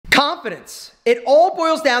Confidence. It all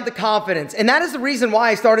boils down to confidence. And that is the reason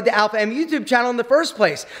why I started the Alpha M YouTube channel in the first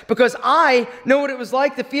place. Because I know what it was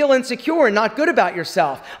like to feel insecure and not good about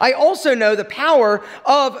yourself. I also know the power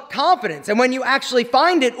of confidence. And when you actually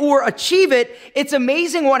find it or achieve it, it's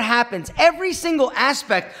amazing what happens. Every single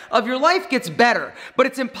aspect of your life gets better. But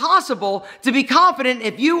it's impossible to be confident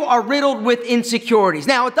if you are riddled with insecurities.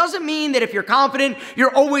 Now, it doesn't mean that if you're confident,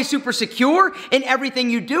 you're always super secure in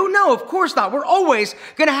everything you do. No, of course not. We're always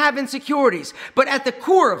going to have insecurities. But at the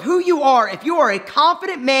core of who you are, if you are a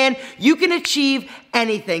confident man, you can achieve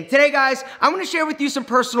anything. Today, guys, I'm going to share with you some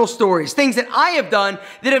personal stories, things that I have done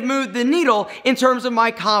that have moved the needle in terms of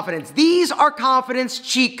my confidence. These are confidence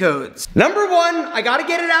cheat codes. Number one, I got to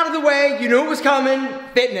get it out of the way. You knew it was coming.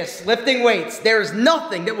 Fitness, lifting weights. There is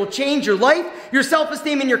nothing that will change your life, your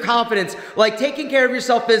self-esteem, and your confidence like taking care of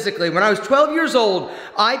yourself physically. When I was 12 years old,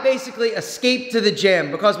 I basically escaped to the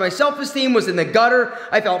gym because my self-esteem was in the gutter.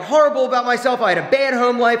 I felt horrible about myself. I had a bad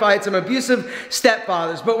home life. I had some abusive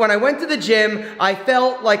stepfathers. But when I went to the gym, I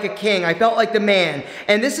felt like a king. I felt like the man.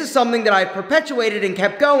 And this is something that I perpetuated and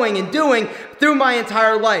kept going and doing through my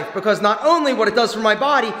entire life, because not only what it does for my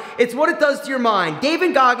body, it's what it does to your mind.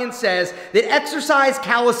 David Goggins says that exercise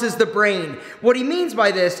calluses the brain. What he means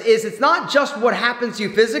by this is it's not just what happens to you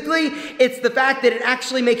physically, it's the fact that it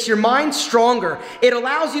actually makes your mind stronger. It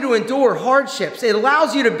allows you to endure hardships. It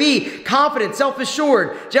allows you to be confident,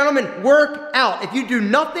 self-assured. Gentlemen, work out. If you do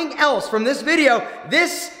nothing else from this video,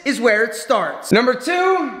 this is where it starts. Number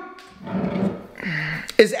two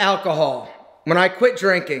is alcohol. When I quit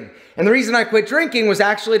drinking. And the reason I quit drinking was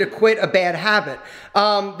actually to quit a bad habit.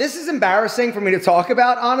 This is embarrassing for me to talk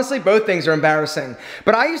about. Honestly, both things are embarrassing.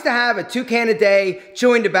 But I used to have a 2-can-a-day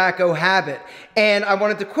chewing tobacco habit. And I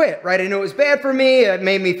wanted to quit, right? I knew it was bad for me. It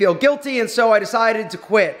made me feel guilty. And so I decided to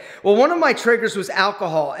quit. Well, one of my triggers was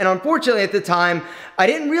alcohol. And unfortunately, at the time, I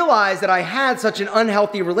didn't realize that I had such an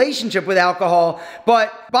unhealthy relationship with alcohol.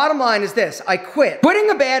 But bottom line is this, I quit. Quitting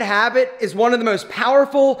a bad habit is one of the most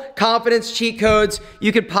powerful confidence cheat codes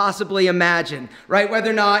you could possibly imagine, right?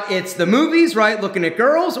 Whether or not it's the movies, right? Looking at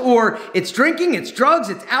girls, or it's drinking, it's drugs,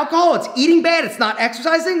 it's alcohol, it's eating bad, it's not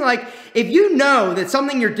exercising. Like, if you know that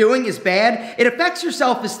something you're doing is bad, it affects your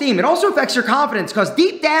self-esteem. It also affects your confidence, because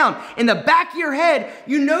deep down in the back of your head,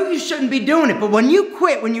 you know you shouldn't be doing it. But when you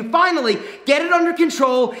quit, when you finally get it under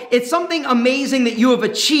control, it's something amazing that you have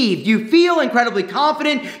achieved. You feel incredibly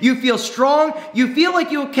confident. You feel strong. You feel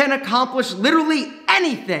like you can accomplish literally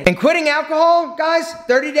anything. And quitting alcohol, guys,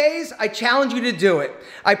 30 days, I challenge you to do it.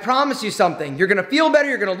 I promise you something. You're going to feel better.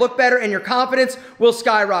 You're going to look better, and your confidence will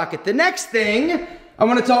skyrocket. The next thing I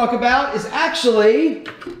want to talk about is actually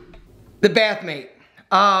the bathmate.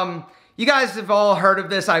 You guys have all heard of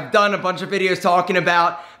this. I've done a bunch of videos talking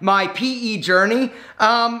about my PE journey.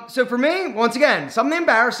 So for me, once again, something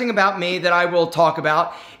embarrassing about me that I will talk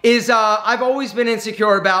about is I've always been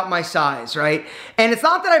insecure about my size, right? And it's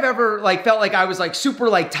not that I've ever felt like I was super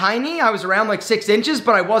tiny. I was around 6 inches,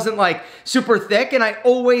 but I wasn't super thick, and I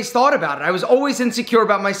always thought about it. I was always insecure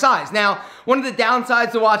about my size. Now, one of the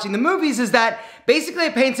downsides to watching the movies is that basically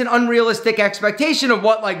it paints an unrealistic expectation of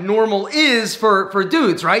what normal is for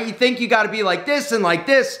dudes, right? You think you gotta be like this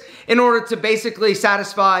in order to basically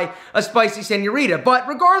satisfy a spicy senorita. But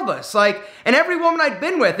regardless, and every woman I'd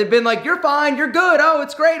been with had been like, you're fine, you're good, oh,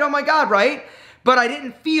 it's great, oh my God, right? But I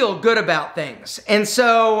didn't feel good about things. And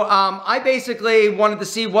so I basically wanted to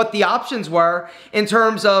see what the options were in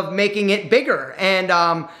terms of making it bigger.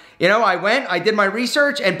 And you know, I did my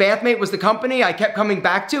research, and Bathmate was the company I kept coming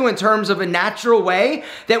back to in terms of a natural way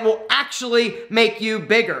that will actually make you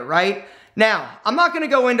bigger, right? Now, I'm not gonna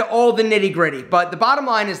go into all the nitty gritty, but the bottom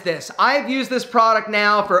line is this. I've used this product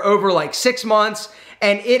now for over 6 months,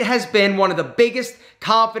 and it has been one of the biggest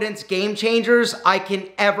confidence game changers I can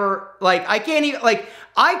ever, I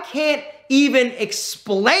can't even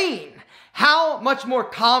explain how much more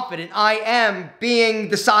confident I am being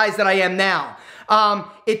the size that I am now.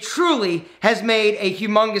 It truly has made a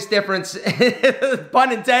humongous difference,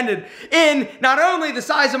 pun intended, in not only the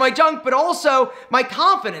size of my junk, but also my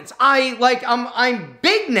confidence. I'm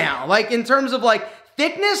big now, in terms of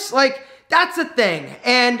thickness, that's a thing.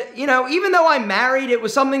 And, you know, even though I'm married, it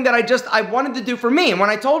was something that I wanted to do for me. And when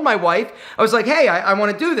I told my wife, I was like, hey, I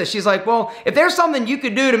want to do this. She's like, well, if there's something you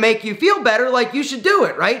could do to make you feel better, you should do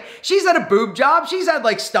it, right? She's had a boob job. She's had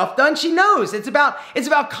stuff done. She knows. It's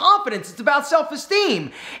about confidence. It's about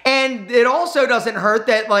self-esteem. And it also doesn't hurt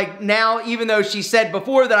that now, even though she said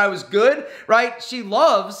before that I was good, right? She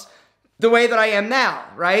loves the way that I am now,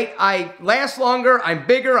 right? I last longer. I'm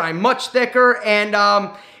bigger. I'm much thicker. And,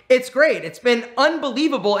 it's great. It's been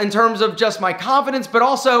unbelievable in terms of just my confidence, but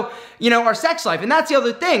also, our sex life. And that's the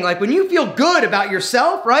other thing. Like when you feel good about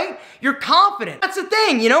yourself, right? You're confident. That's the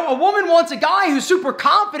thing, a woman wants a guy who's super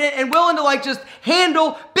confident and willing to like just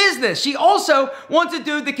handle business. She also wants a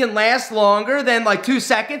dude that can last longer than like 2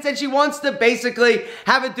 seconds, and she wants to basically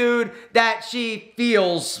have a dude that she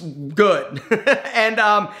feels good.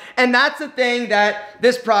 and that's the thing that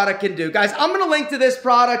this product can do. Guys, I'm gonna link to this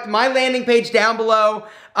product, my landing page down below.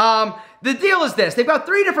 The deal is this, they've got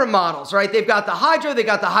 3 different models, right? They've got the Hydro, they've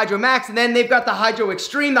got the Hydro Max, and then they've got the Hydro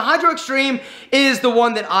Extreme. The Hydro Extreme is the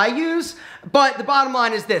one that I use, but the bottom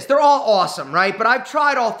line is this, they're all awesome, right? But I've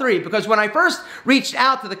tried all 3 because when I first reached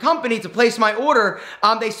out to the company to place my order,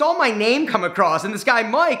 they saw my name come across, and this guy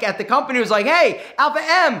Mike at the company was like, hey, Alpha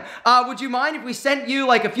M, would you mind if we sent you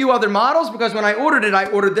like a few other models? Because when I ordered it, I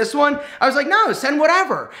ordered this one. I was like, no, send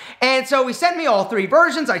whatever. And so he sent me all 3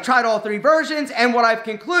 versions. I tried all 3 versions, and what I've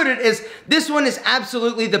concluded is this one is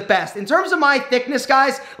absolutely the best. In terms of my thickness,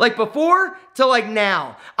 guys, like before to like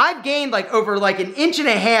now, I've gained like over like 1.5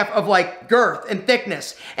 inches of like girth and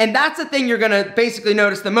thickness. And that's the thing you're gonna basically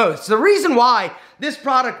notice the most. The reason why this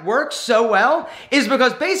product works so well is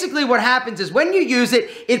because basically what happens is when you use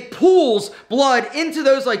it, it pulls blood into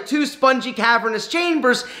those like 2 spongy cavernous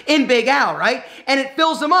chambers in Big Al, right? And it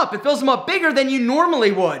fills them up. It fills them up bigger than you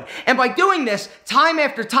normally would. And by doing this time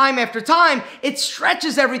after time after time, it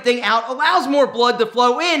stretches everything out, allows more blood to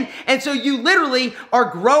flow in, and so you literally are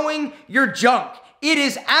growing your junk. It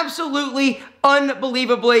is absolutely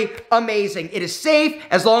unbelievably amazing. It is safe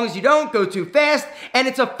as long as you don't go too fast, and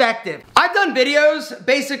it's effective. I've done videos,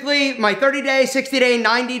 basically my 30-day, 60-day,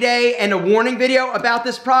 90-day, and a warning video about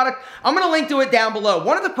this product. I'm gonna link to it down below.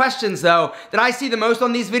 One of the questions though that I see the most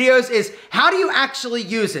on these videos is how do you actually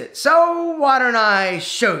use it? So why don't I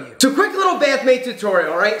show you? So quick little bathmate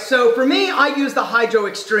tutorial, right? So for me, I use the Hydro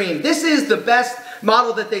Extreme. This is the best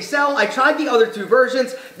model that they sell. I tried the other 2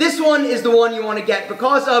 versions. This one is the one you want to get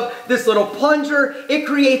because of this little plunger. It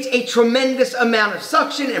creates a tremendous amount of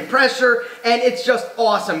suction and pressure, and it's just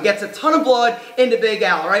awesome. Gets a ton of blood into Big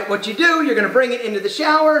Al, all right? What you do, you're gonna bring it into the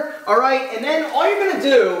shower, all right? And then all you're gonna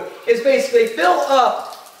do is basically fill up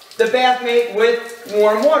the bathmate with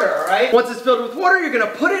warm water, all right? Once it's filled with water, you're gonna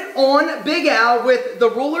put it on Big Al with the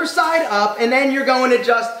ruler side up, and then you're going to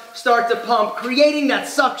just start to pump, creating that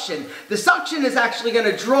suction. The suction is actually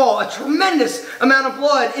gonna draw a tremendous amount of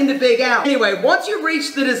blood into Big Al. Anyway, once you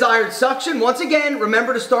reach the desired suction, once again,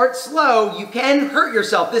 remember to start slow. You can hurt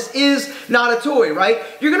yourself. This is not a toy, right?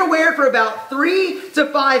 You're gonna wear it for about 3 to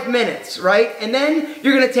 5 minutes, right? And then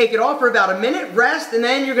you're gonna take it off for about a minute, rest, and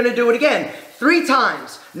then you're gonna do it again. 3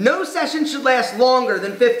 times. No session should last longer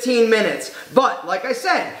than 15 minutes. But, like I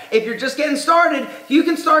said, if you're just getting started, you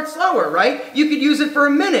can start slower, right? You could use it for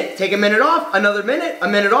a minute. Take a minute off, another minute, a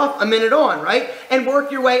minute off, a minute on, right? And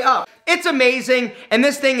work your way up. It's amazing, and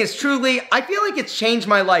this thing is truly, I feel like it's changed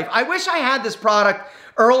my life. I wish I had this product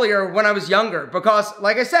earlier when I was younger because,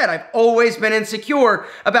 like I said, I've always been insecure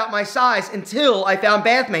about my size until I found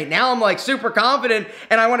Bathmate. Now I'm like super confident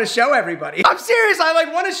and I want to show everybody. I'm serious, I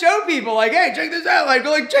like want to show people like, hey, check this out, like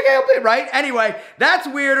check out it, right? Anyway, that's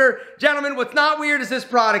weirder. Gentlemen, what's not weird is this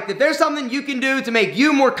product. If there's something you can do to make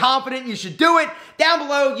you more confident, you should do it. Down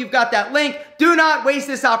below, you've got that link. Do not waste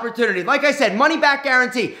this opportunity. Like I said, money back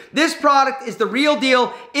guarantee. This product is the real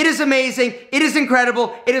deal. It is amazing. It is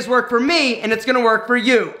incredible. It has worked for me, and it's gonna work for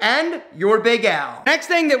you and your Big Al. Next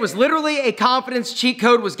thing that was literally a confidence cheat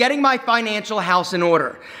code was getting my financial house in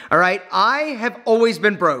order. All right, I have always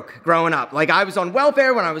been broke growing up. Like I was on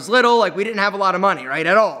welfare when I was little. Like we didn't have a lot of money, right,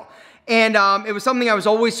 at all. And it was something I was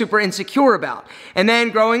always super insecure about. And then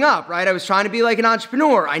growing up, right, I was trying to be like an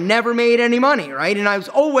entrepreneur. I never made any money, right? And I was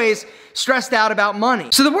always stressed out about money.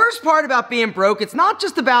 So the worst part about being broke, it's not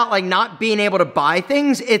just about like not being able to buy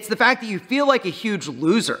things. It's the fact that you feel like a huge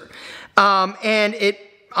loser. And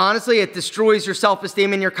honestly, it destroys your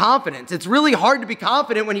self-esteem and your confidence. It's really hard to be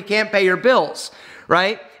confident when you can't pay your bills,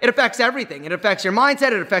 right? It affects everything. It affects your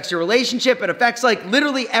mindset, it affects your relationship, it affects like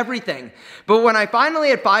literally everything. But when I finally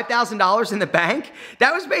had $5,000 in the bank,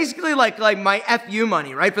 that was basically like my FU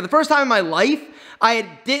money, right? For the first time in my life, I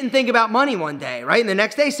didn't think about money one day, right? And the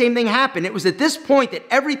next day, same thing happened. It was at this point that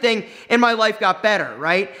everything in my life got better,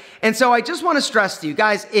 right? And so I just want to stress to you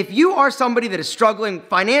guys, if you are somebody that is struggling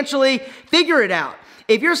financially, figure it out.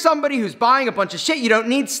 If you're somebody who's buying a bunch of shit you don't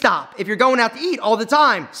need, stop. If you're going out to eat all the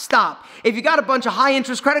time, stop. If you got a bunch of high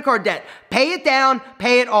interest credit credit card debt. Pay it down,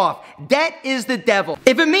 pay it off. Debt is the devil.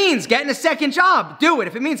 If it means getting a second job, do it.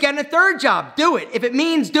 If it means getting a third job, do it. If it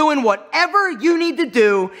means doing whatever you need to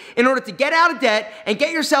do in order to get out of debt and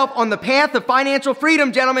get yourself on the path of financial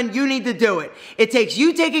freedom, gentlemen, you need to do it. It takes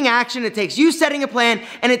you taking action, it takes you setting a plan,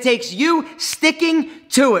 and it takes you sticking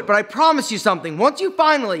to it. But I promise you something, once you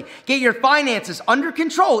finally get your finances under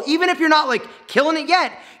control, even if you're not like killing it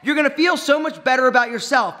yet, you're gonna feel so much better about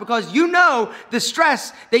yourself because you know the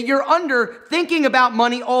stress that you're under thinking about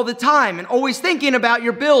money all the time and always thinking about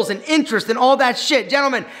your bills and interest and all that shit.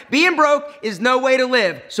 Gentlemen, being broke is no way to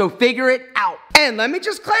live, so figure it out. And let me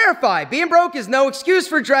just clarify, being broke is no excuse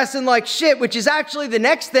for dressing like shit, which is actually the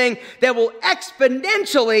next thing that will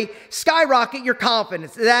exponentially skyrocket your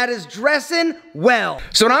confidence. That is dressing well.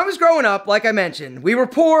 So when I was growing up, like I mentioned, we were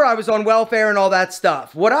poor, I was on welfare and all that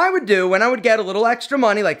stuff. What I would do when I would get a little extra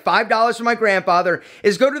money, like $5 from my grandfather,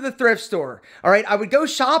 is go to the thrift store, all right? I would go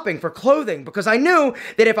shopping for clothing because I knew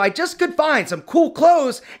that if I just could find some cool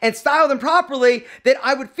clothes and style them properly, that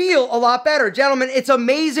I would feel a lot better. Gentlemen, it's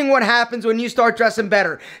amazing what happens when you start dressing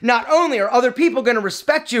better. Not only are other people going to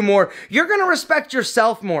respect you more, you're going to respect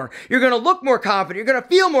yourself more. You're going to look more confident. You're going to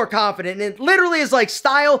feel more confident. And it literally is like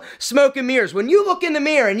style, smoke, and mirrors. When you look in the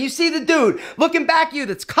mirror and you see the dude looking back at you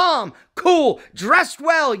that's calm, cool, dressed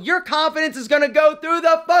well, your confidence is going to go through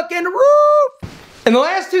the fucking roof. And the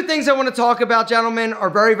last two things I want to talk about, gentlemen,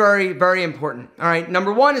 are very, very, very important. All right.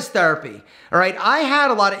 Number one is therapy. All right. I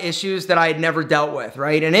had a lot of issues that I had never dealt with,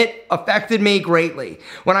 right? And it affected me greatly.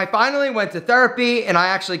 When I finally went to therapy and I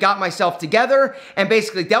actually got myself together and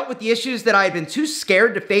basically dealt with the issues that I had been too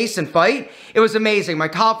scared to face and fight, it was amazing. My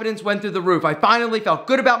confidence went through the roof. I finally felt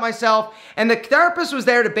good about myself. And the therapist was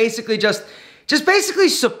there to basically just basically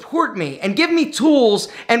support me and give me tools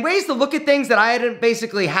and ways to look at things that I hadn't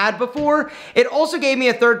basically had before. It also gave me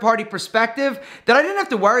a third-party perspective that I didn't have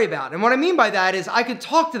to worry about. And what I mean by that is I could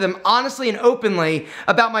talk to them honestly and openly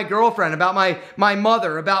about my girlfriend, about my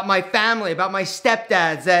mother, about my family, about my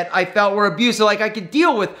stepdads that I felt were abusive. Like I could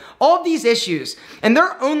deal with all of these issues. And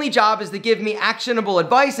their only job is to give me actionable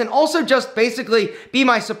advice and also just basically be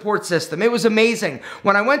my support system. It was amazing.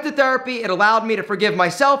 When I went to therapy, it allowed me to forgive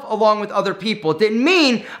myself along with other people. It didn't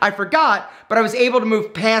mean I forgot, but I was able to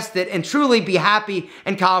move past it and truly be happy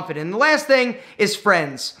and confident. And the last thing is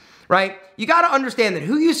friends, right? You got to understand that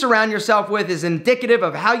who you surround yourself with is indicative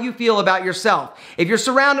of how you feel about yourself. If you're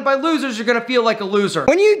surrounded by losers, you're going to feel like a loser.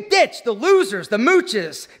 When you ditch the losers, the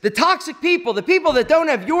mooches, the toxic people, the people that don't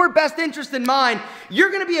have your best interest in mind, you're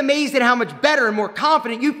going to be amazed at how much better and more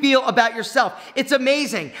confident you feel about yourself. It's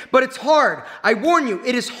amazing, but it's hard. I warn you,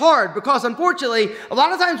 it is hard because unfortunately, a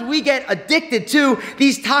lot of times we get addicted to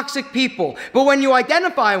these toxic people. But when you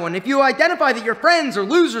identify one, if you identify that your friends are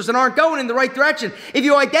losers and aren't going in the right direction, if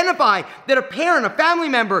you identify that a parent, a family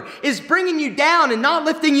member is bringing you down and not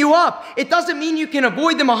lifting you up, it doesn't mean you can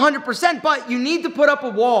avoid them 100%, but you need to put up a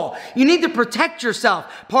wall. You need to protect yourself.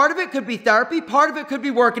 Part of it could be therapy, part of it could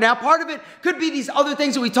be working out, part of it could be these other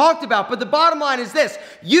things that we talked about, but the bottom line is this: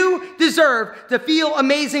 you deserve to feel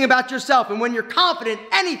amazing about yourself, and when you're confident,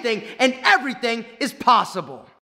 anything and everything is possible.